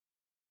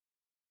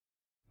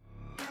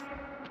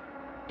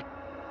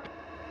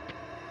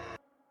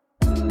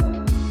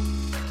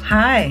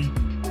Hi,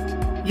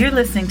 you're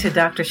listening to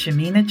Dr.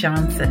 Shamina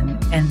Johnson,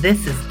 and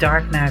this is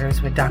Dark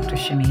Matters with Dr.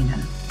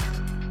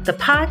 Shamina, the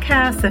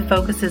podcast that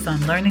focuses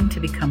on learning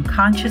to become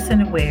conscious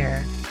and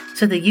aware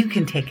so that you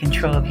can take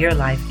control of your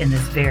life in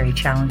this very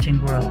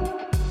challenging world.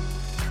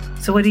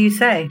 So what do you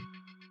say?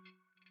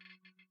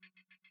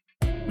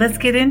 Let's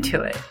get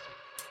into it.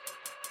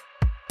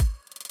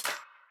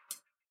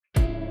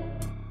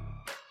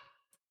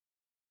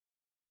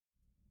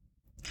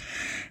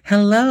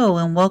 Hello,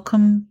 and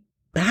welcome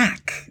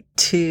back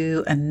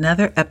to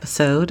another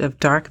episode of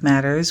Dark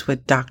Matters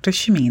with Dr.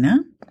 Shamina.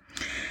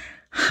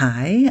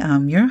 Hi,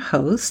 I'm your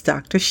host,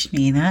 Dr.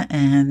 Shamina,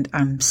 and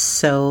I'm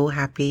so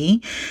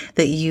happy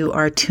that you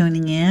are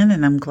tuning in,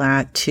 and I'm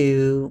glad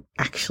to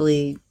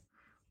actually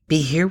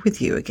be here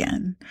with you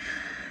again.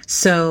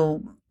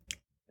 So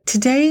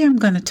today I'm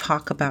going to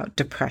talk about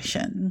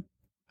depression.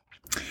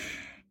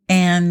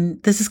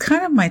 And this is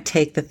kind of my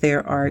take that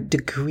there are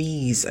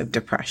degrees of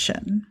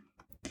depression.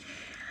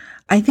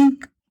 I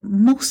think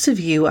most of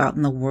you out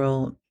in the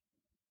world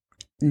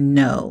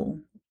know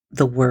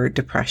the word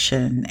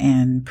depression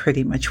and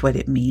pretty much what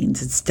it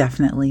means. It's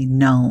definitely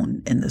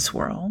known in this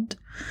world.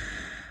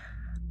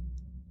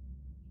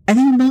 I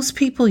think most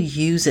people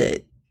use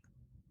it,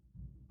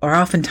 or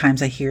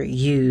oftentimes I hear it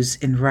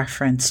used in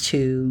reference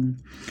to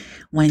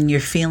when you're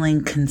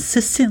feeling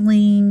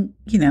consistently,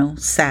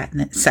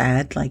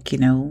 sad, like,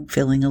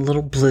 feeling a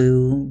little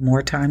blue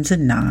more times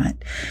than not.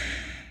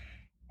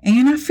 And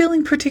you're not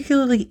feeling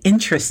particularly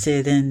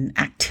interested in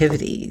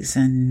activities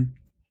and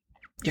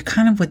you're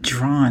kind of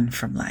withdrawn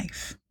from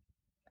life.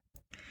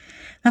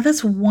 Now,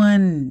 that's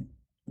one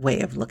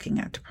way of looking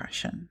at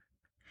depression.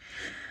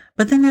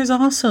 But then there's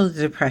also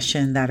the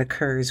depression that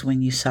occurs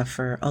when you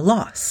suffer a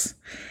loss.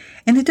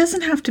 And it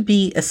doesn't have to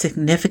be a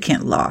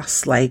significant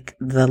loss, like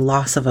the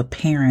loss of a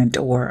parent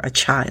or a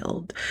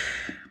child.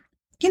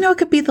 It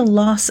could be the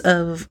loss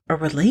of a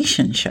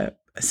relationship,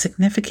 a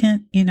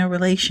significant,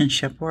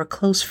 relationship, or a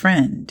close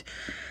friend,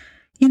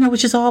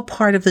 which is all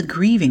part of the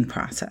grieving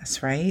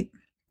process, right?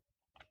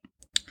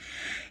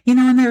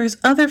 And there's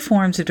other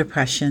forms of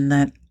depression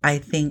that I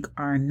think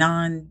are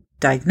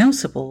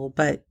non-diagnosable,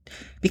 but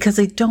because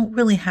they don't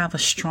really have a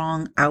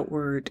strong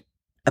outward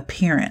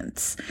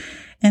appearance.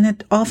 And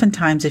it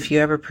oftentimes, if you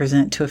ever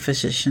present to a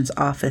physician's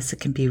office, it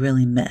can be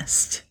really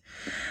missed.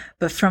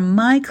 But from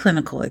my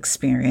clinical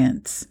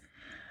experience,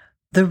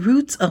 the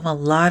roots of a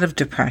lot of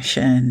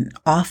depression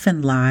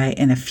often lie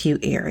in a few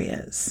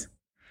areas.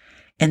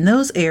 And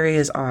those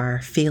areas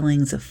are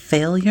feelings of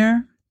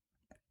failure,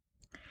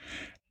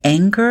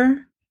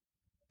 anger,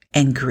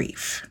 and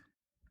grief.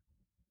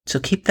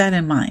 So keep that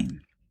in mind.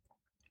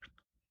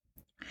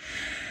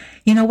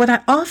 What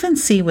I often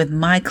see with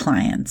my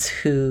clients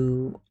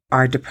who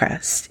are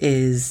depressed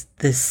is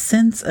this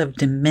sense of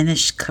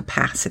diminished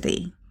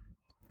capacity.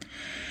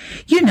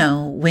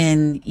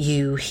 When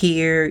you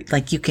hear,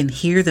 you can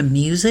hear the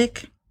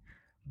music,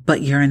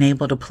 but you're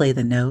unable to play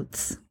the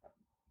notes.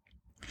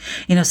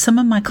 Some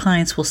of my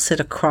clients will sit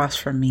across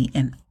from me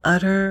in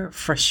utter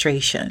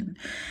frustration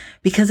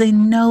because they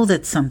know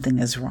that something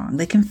is wrong.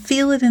 They can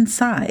feel it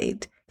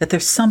inside, that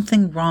there's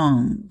something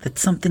wrong, that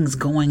something's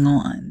going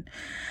on,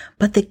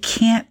 but they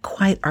can't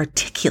quite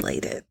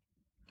articulate it.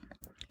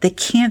 They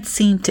can't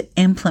seem to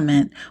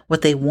implement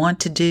what they want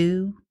to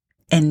do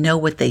and know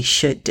what they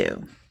should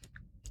do.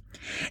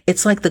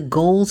 It's like the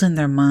goals in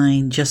their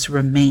mind just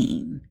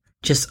remain,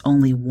 just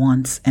only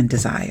wants and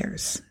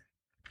desires.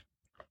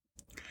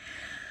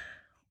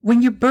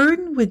 When you're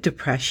burdened with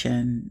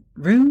depression,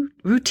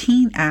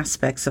 routine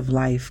aspects of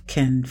life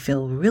can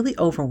feel really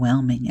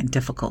overwhelming and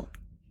difficult.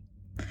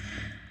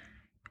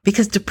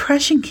 Because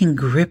depression can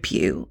grip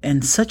you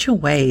in such a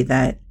way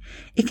that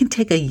it can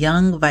take a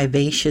young,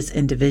 vivacious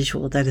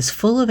individual that is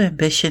full of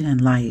ambition in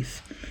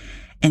life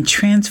and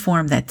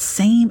transform that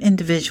same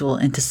individual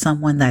into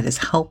someone that is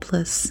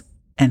helpless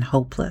and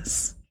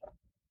hopeless.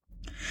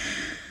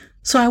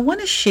 So I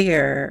want to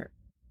share,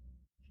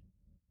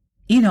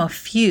 a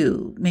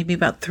few, maybe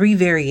about 3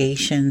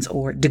 variations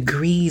or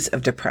degrees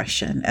of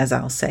depression, as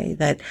I'll say,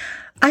 that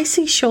I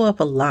see show up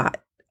a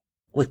lot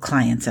with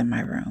clients in my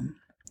room.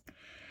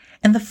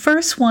 And the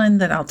first one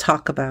that I'll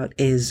talk about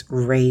is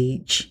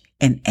rage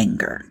and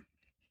anger.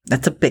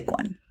 That's a big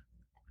one.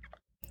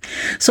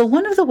 So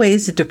one of the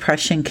ways that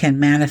depression can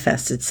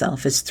manifest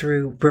itself is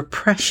through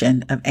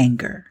repression of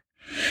anger.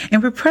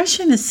 And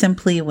repression is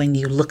simply when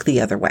you look the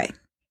other way.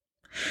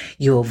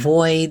 You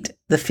avoid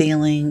the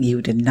feeling,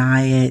 you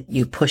deny it,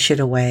 you push it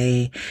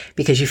away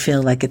because you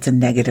feel like it's a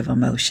negative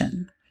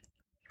emotion.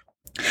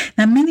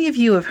 Now, many of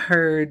you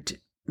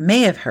may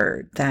have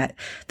heard that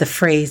the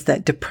phrase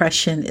that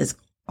depression is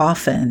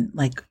often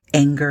like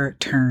anger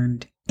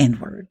turned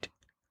inward.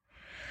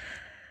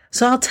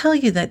 So I'll tell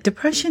you that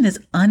depression is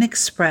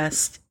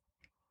unexpressed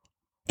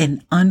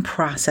and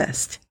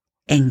unprocessed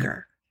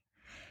anger.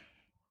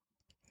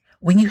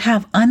 When you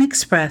have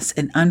unexpressed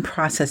and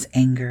unprocessed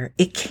anger,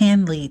 it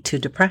can lead to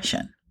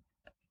depression.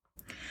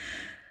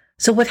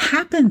 So what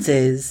happens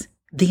is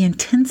the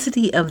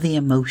intensity of the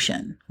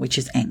emotion, which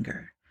is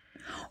anger,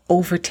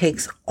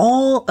 overtakes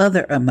all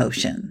other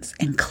emotions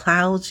and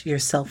clouds your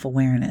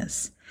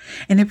self-awareness,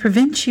 and it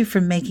prevents you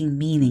from making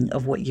meaning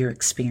of what you're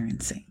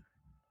experiencing.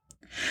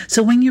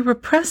 So when you're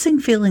repressing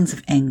feelings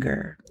of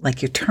anger,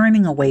 like you're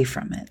turning away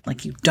from it,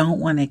 like you don't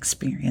want to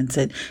experience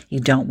it, you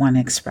don't want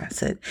to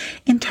express it,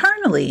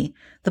 internally,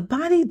 the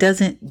body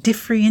doesn't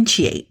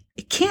differentiate.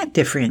 It can't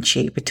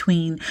differentiate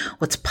between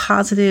what's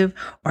positive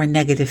or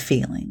negative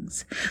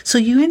feelings. So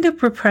you end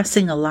up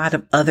repressing a lot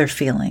of other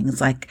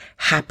feelings like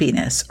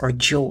happiness or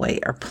joy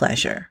or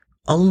pleasure,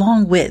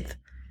 along with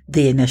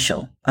the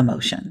initial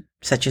emotion,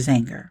 such as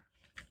anger.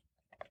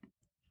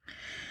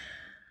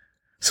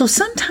 So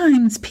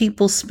sometimes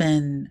people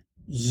spend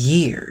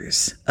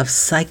years of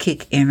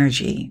psychic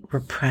energy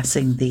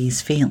repressing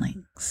these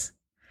feelings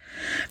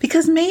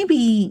because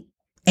maybe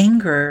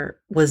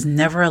anger was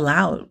never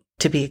allowed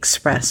to be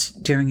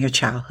expressed during your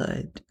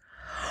childhood.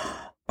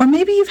 Or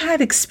maybe you've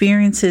had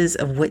experiences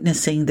of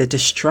witnessing the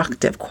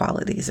destructive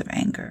qualities of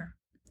anger.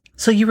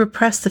 So you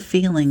repress the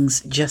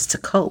feelings just to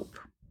cope.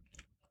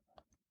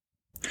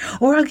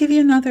 Or I'll give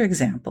you another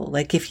example.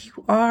 Like if you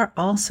are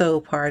also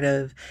part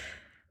of,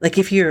 like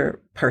if you're a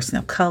person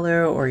of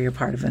color or you're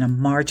part of a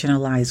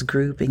marginalized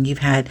group and you've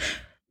had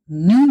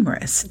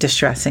numerous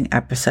distressing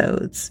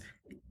episodes,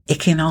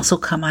 it can also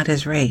come out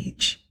as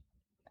rage.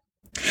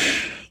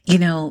 You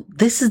know,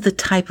 this is the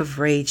type of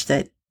rage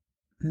that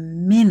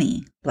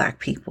many Black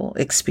people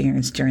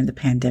experienced during the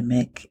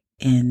pandemic,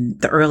 in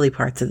the early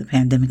parts of the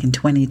pandemic in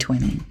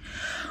 2020,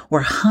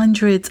 where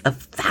hundreds of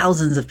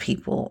thousands of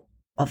people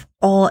of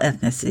all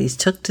ethnicities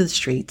took to the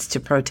streets to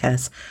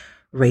protest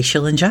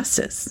racial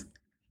injustice.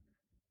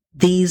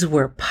 These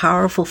were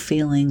powerful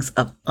feelings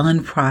of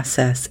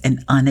unprocessed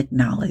and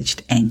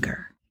unacknowledged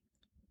anger.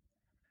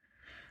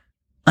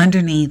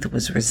 Underneath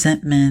was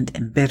resentment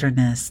and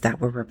bitterness that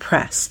were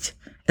repressed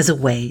as a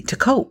way to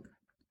cope.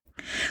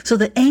 So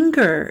the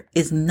anger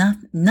is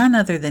none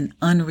other than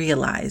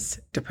unrealized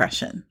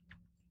depression.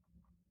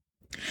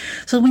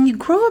 So when you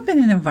grow up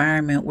in an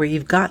environment where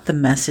you've got the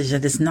message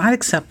that it's not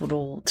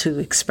acceptable to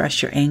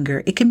express your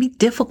anger, it can be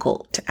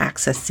difficult to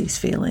access these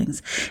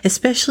feelings,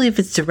 especially if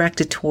it's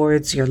directed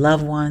towards your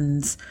loved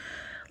ones,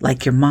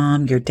 like your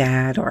mom, your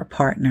dad, or a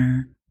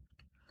partner,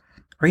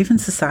 or even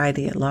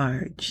society at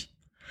large.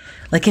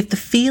 Like if the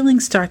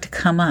feelings start to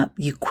come up,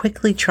 you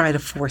quickly try to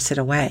force it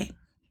away.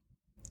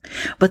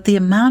 But the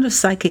amount of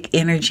psychic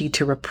energy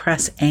to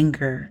repress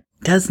anger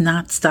does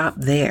not stop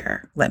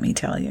there, let me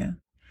tell you.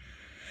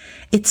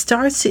 It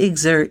starts to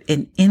exert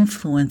an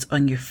influence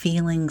on your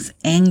feelings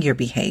and your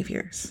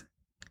behaviors.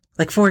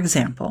 Like, for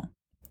example,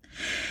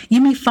 you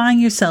may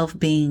find yourself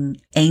being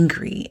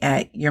angry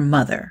at your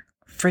mother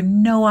for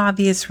no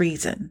obvious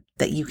reason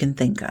that you can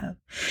think of.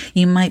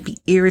 You might be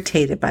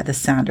irritated by the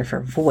sound of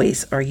her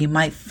voice, or you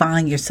might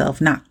find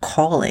yourself not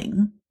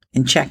calling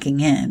and checking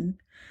in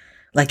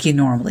like you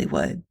normally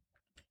would.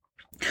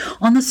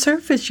 On the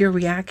surface, your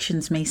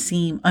reactions may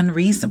seem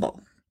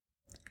unreasonable,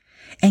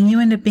 and you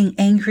end up being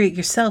angry at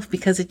yourself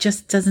because it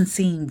just doesn't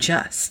seem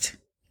just.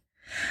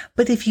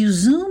 But if you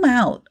zoom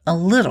out a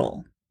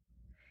little,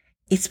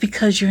 it's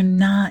because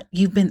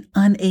you've been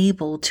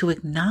unable to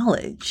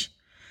acknowledge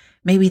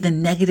maybe the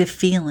negative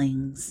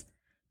feelings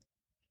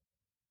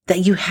that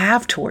you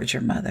have towards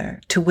your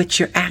mother, to which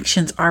your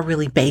actions are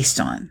really based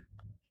on.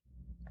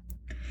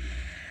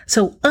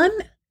 So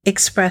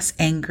unexpressed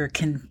anger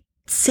can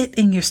sit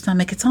in your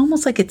stomach. It's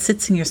almost like it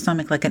sits in your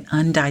stomach like an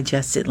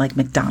undigested, like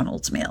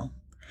McDonald's meal.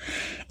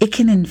 It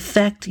can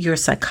infect your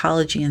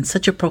psychology in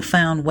such a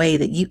profound way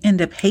that you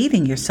end up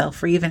hating yourself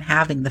for even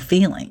having the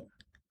feeling.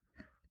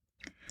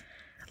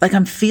 Like,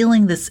 I'm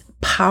feeling this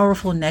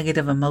powerful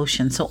negative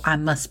emotion, so I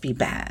must be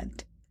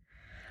bad.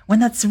 When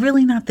that's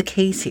really not the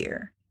case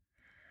here.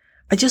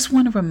 I just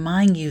want to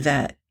remind you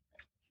that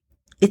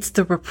it's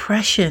the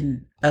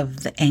repression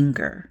of the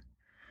anger,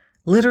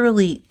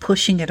 literally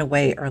pushing it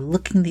away or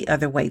looking the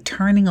other way,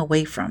 turning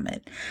away from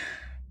it.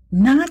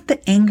 Not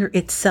the anger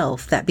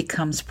itself that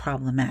becomes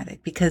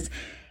problematic, because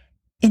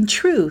in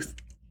truth,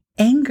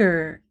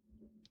 anger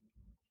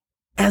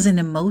as an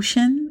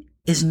emotion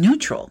is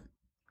neutral,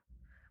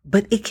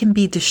 but it can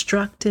be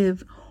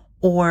destructive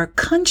or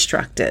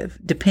constructive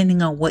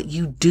depending on what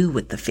you do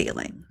with the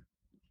feeling.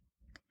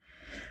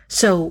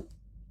 So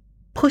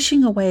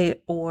pushing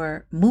away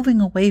or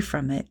moving away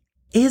from it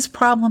is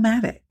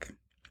problematic.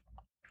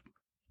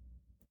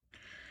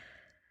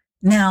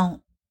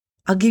 Now,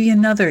 I'll give you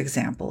another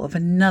example of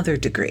another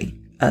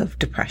degree of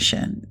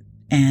depression,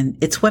 and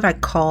it's what I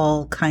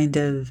call kind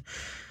of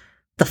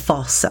the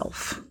false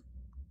self.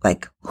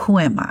 Like, who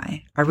am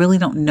I? I really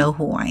don't know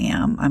who I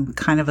am. I'm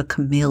kind of a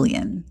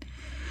chameleon.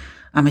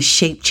 I'm a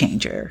shape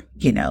changer,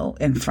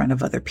 in front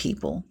of other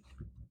people.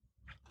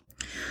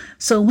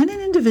 So when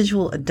an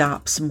individual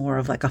adopts more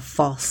of like a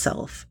false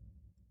self,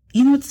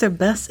 it's their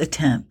best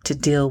attempt to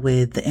deal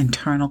with the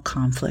internal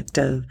conflict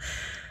of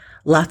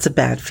lots of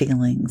bad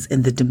feelings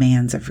and the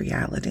demands of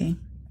reality.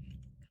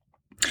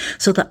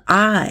 So the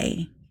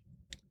I,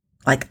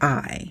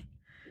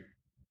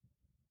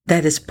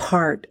 that is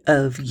part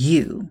of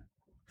you,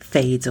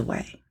 fades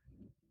away.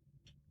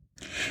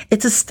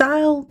 It's a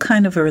style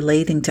kind of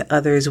relating to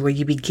others where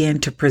you begin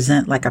to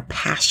present like a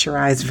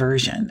pasteurized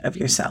version of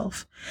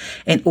yourself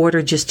in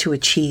order just to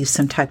achieve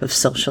some type of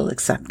social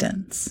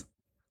acceptance.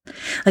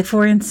 Like,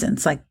 for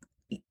instance, like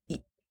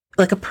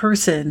a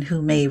person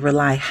who may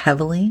rely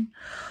heavily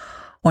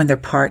on their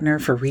partner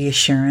for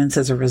reassurance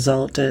as a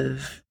result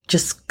of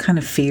just kind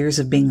of fears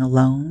of being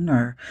alone,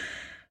 or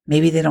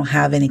maybe they don't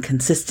have any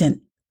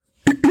consistent,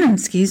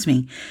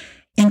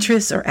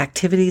 interests or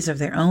activities of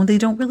their own. They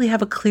don't really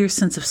have a clear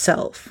sense of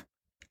self.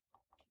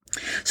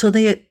 So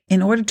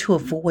in order to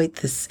avoid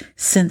this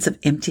sense of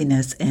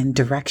emptiness and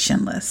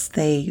directionless,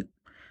 they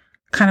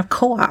kind of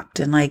co-opt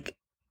and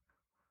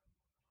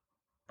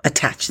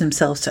attach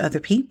themselves to other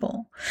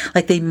people.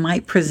 Like, they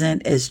might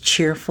present as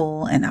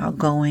cheerful and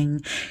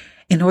outgoing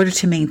in order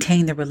to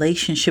maintain the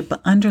relationship,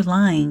 but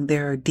underlying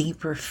there are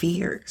deeper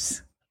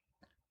fears.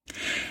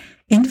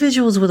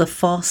 Individuals with a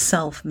false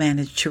self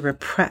manage to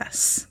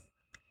repress,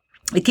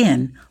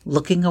 again,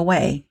 looking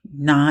away,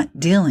 not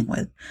dealing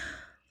with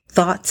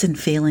thoughts and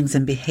feelings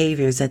and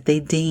behaviors that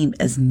they deem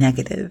as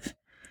negative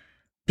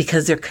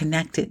because they're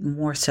connected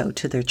more so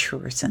to their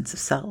truer sense of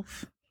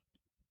self.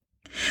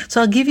 So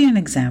I'll give you an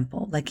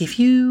example. Like, if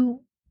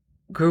you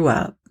grew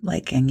up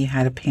and you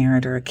had a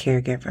parent or a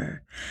caregiver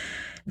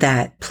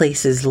that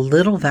places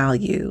little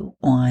value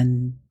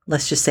on,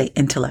 let's just say,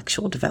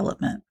 intellectual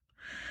development.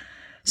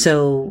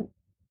 So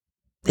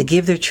they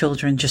give their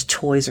children just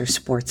toys or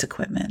sports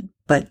equipment,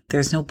 but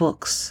there's no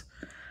books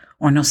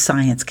or no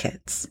science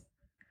kits.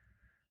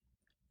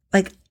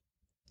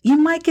 You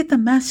might get the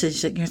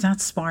message that you're not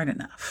smart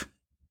enough,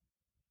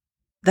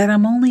 that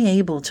I'm only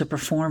able to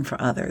perform for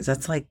others.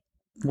 That's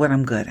what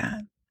I'm good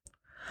at.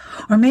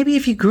 Or maybe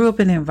if you grew up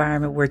in an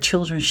environment where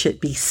children should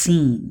be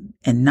seen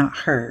and not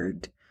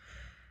heard,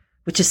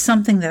 which is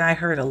something that I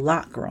heard a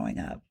lot growing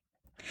up,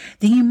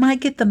 then you might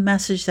get the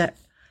message that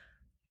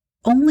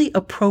only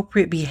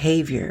appropriate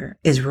behavior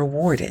is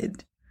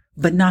rewarded,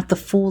 but not the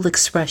full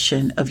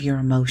expression of your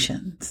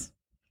emotions.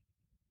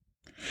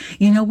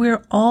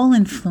 We're all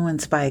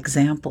influenced by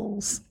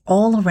examples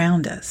all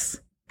around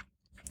us: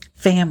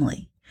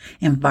 family,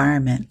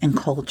 environment, and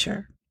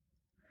culture.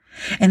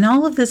 And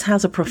all of this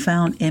has a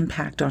profound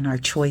impact on our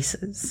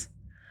choices,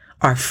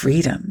 our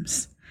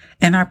freedoms,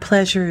 and our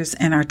pleasures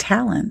and our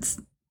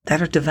talents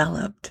that are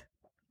developed.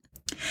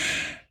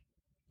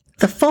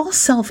 The false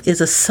self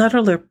is a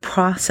subtler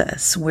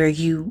process where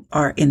you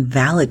are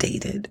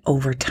invalidated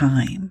over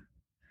time,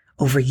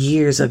 over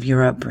years of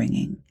your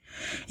upbringing,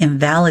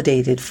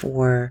 invalidated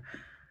for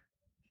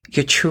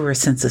your truer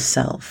sense of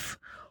self,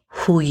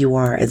 who you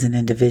are as an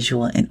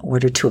individual in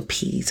order to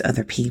appease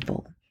other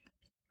people.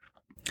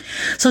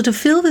 So to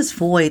fill this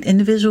void,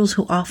 individuals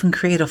who often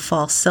create a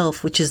false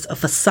self, which is a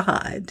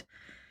facade,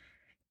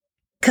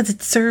 because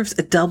it serves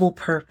a double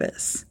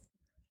purpose.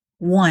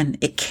 One,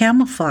 it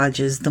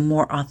camouflages the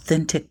more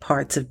authentic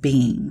parts of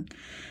being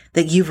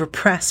that you've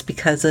repressed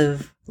because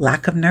of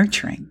lack of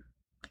nurturing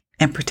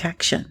and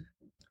protection.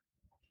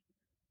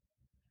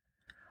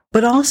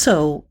 But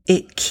also,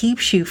 it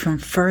keeps you from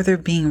further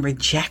being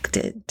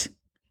rejected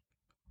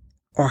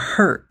or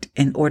hurt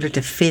in order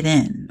to fit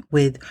in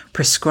with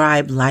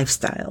prescribed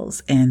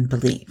lifestyles and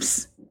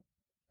beliefs.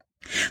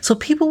 So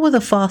people with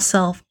a false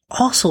self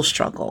also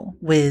struggle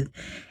with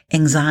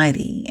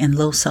anxiety and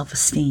low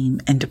self-esteem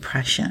and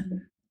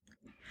depression.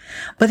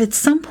 But at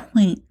some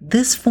point,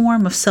 this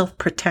form of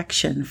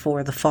self-protection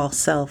for the false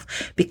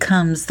self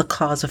becomes the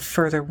cause of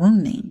further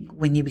wounding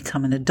when you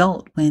become an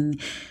adult, when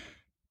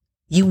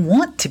you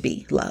want to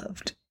be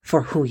loved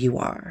for who you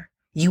are.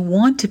 You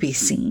want to be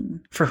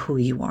seen for who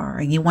you are,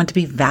 and you want to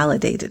be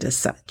validated as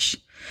such.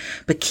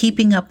 But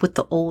keeping up with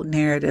the old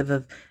narrative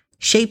of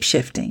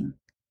shape-shifting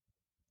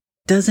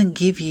doesn't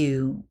give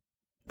you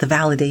the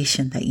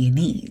validation that you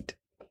need.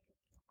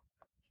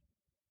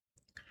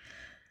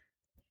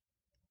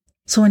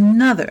 So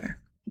another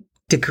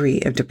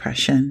degree of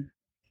depression,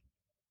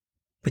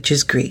 which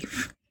is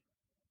grief.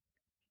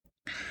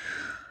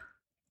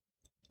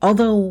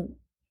 Although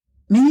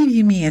many of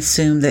you may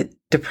assume that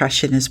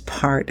depression is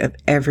part of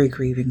every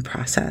grieving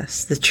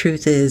process, the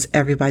truth is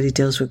everybody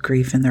deals with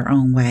grief in their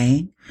own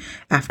way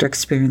after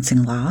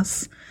experiencing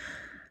loss.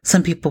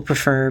 Some people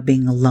prefer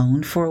being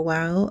alone for a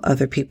while.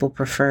 Other people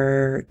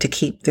prefer to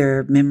keep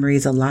their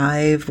memories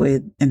alive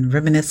and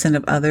reminiscent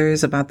of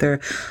others about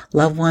their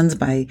loved ones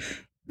by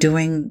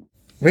doing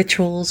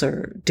rituals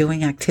or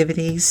doing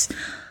activities.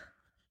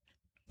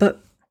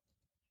 But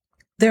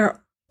there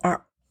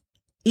are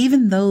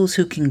even those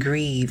who can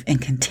grieve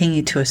and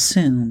continue to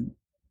assume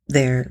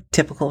their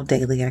typical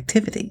daily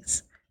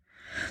activities.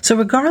 So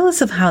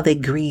regardless of how they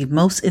grieve,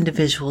 most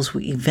individuals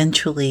will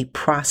eventually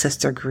process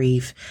their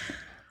grief,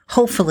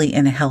 hopefully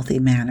in a healthy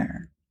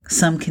manner.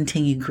 Some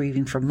continue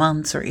grieving for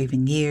months or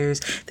even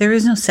years. There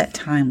is no set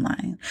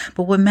timeline.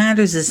 But what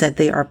matters is that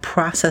they are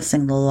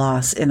processing the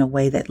loss in a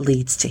way that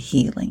leads to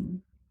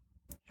healing.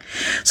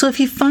 So if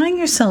you find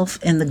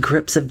yourself in the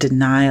grips of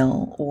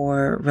denial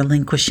or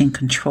relinquishing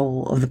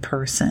control of the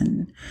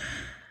person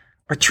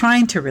or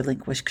trying to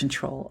relinquish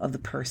control of the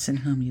person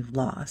whom you've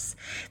lost,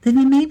 then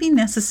it may be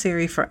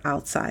necessary for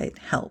outside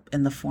help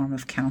in the form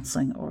of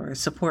counseling or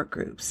support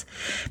groups.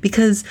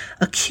 Because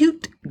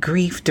acute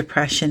grief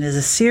depression is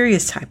a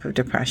serious type of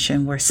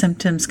depression where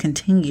symptoms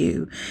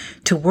continue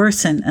to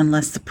worsen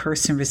unless the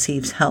person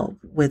receives help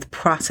with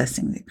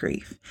processing the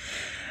grief.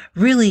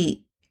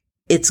 Really,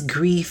 it's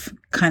grief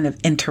kind of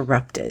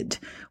interrupted,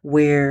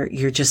 where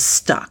you're just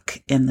stuck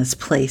in this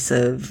place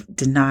of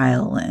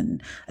denial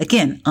and,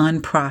 again,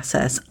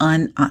 unprocessed,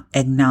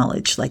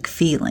 unacknowledged, like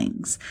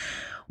feelings,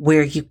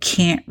 where you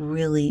can't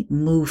really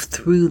move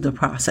through the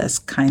process,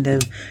 kind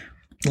of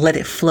let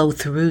it flow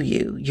through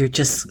you. You're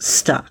just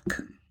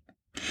stuck.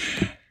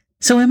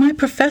 So in my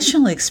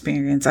professional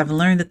experience, I've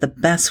learned that the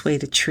best way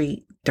to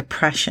treat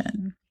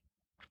depression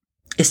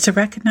is to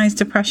recognize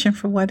depression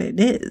for what it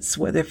is,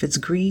 whether if it's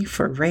grief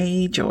or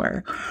rage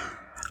or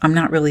I'm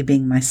not really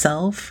being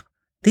myself.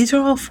 These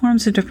are all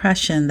forms of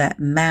depression that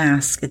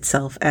mask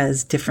itself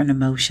as different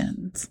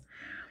emotions.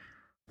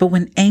 But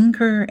when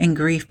anger and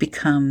grief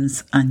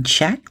becomes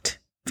unchecked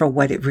for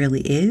what it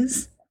really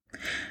is,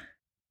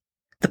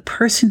 the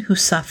person who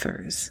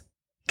suffers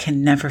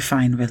can never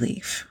find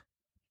relief.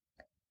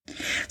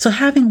 So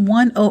having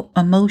one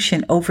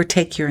emotion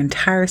overtake your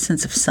entire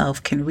sense of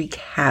self can wreak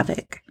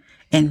havoc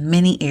in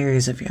many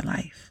areas of your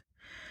life,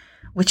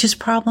 which is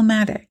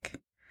problematic.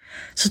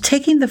 So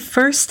taking the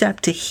first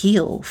step to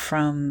heal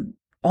from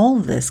all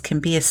of this can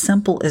be as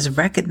simple as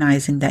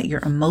recognizing that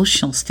your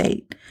emotional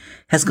state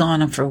has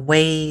gone on for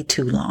way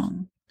too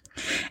long,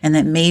 and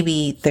that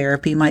maybe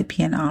therapy might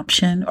be an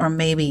option, or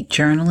maybe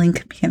journaling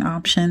could be an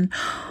option,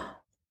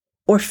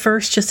 or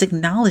first just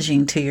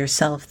acknowledging to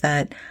yourself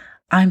that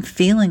I'm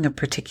feeling a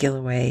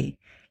particular way,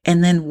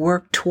 and then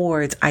work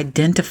towards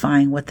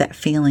identifying what that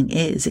feeling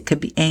is. It could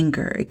be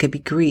anger. It could be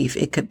grief.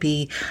 It could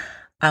be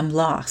I'm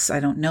lost. I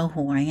don't know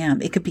who I am.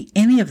 It could be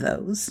any of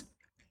those.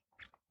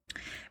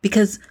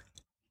 Because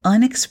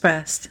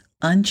unexpressed,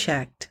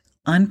 unchecked,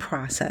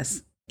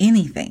 unprocessed,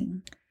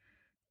 anything,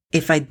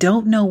 if I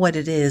don't know what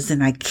it is,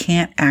 then I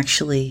can't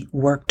actually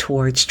work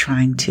towards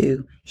trying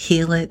to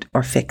heal it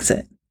or fix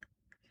it.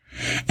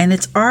 And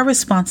it's our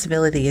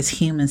responsibility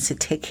as humans to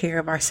take care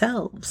of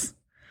ourselves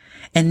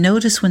and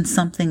notice when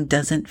something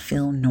doesn't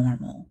feel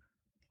normal.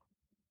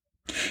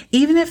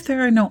 Even if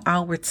there are no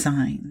outward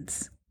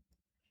signs,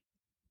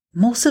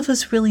 most of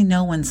us really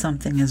know when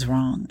something is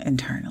wrong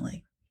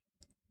internally.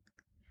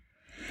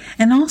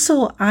 And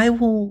also, I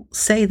will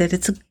say that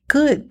it's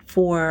good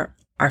for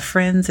our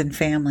friends and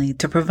family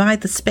to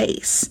provide the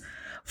space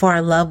for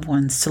our loved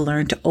ones to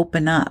learn to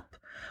open up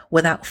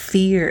without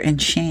fear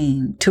and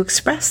shame to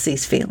express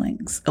these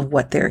feelings of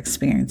what they're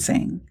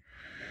experiencing.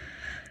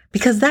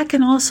 Because that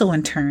can also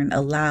in turn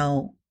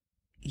allow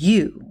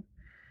you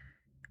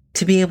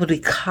to be able to be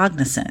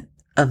cognizant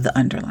of the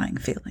underlying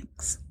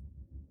feelings.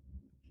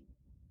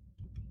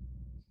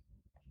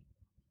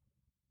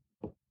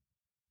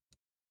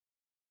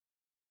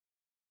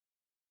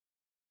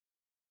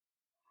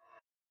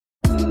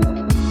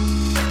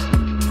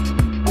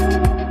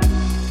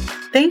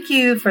 Thank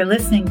you for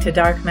listening to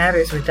Dark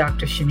Matters with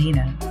Dr.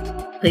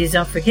 Shamina. Please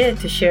don't forget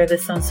to share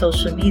this on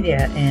social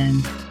media,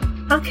 and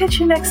I'll catch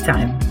you next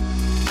time.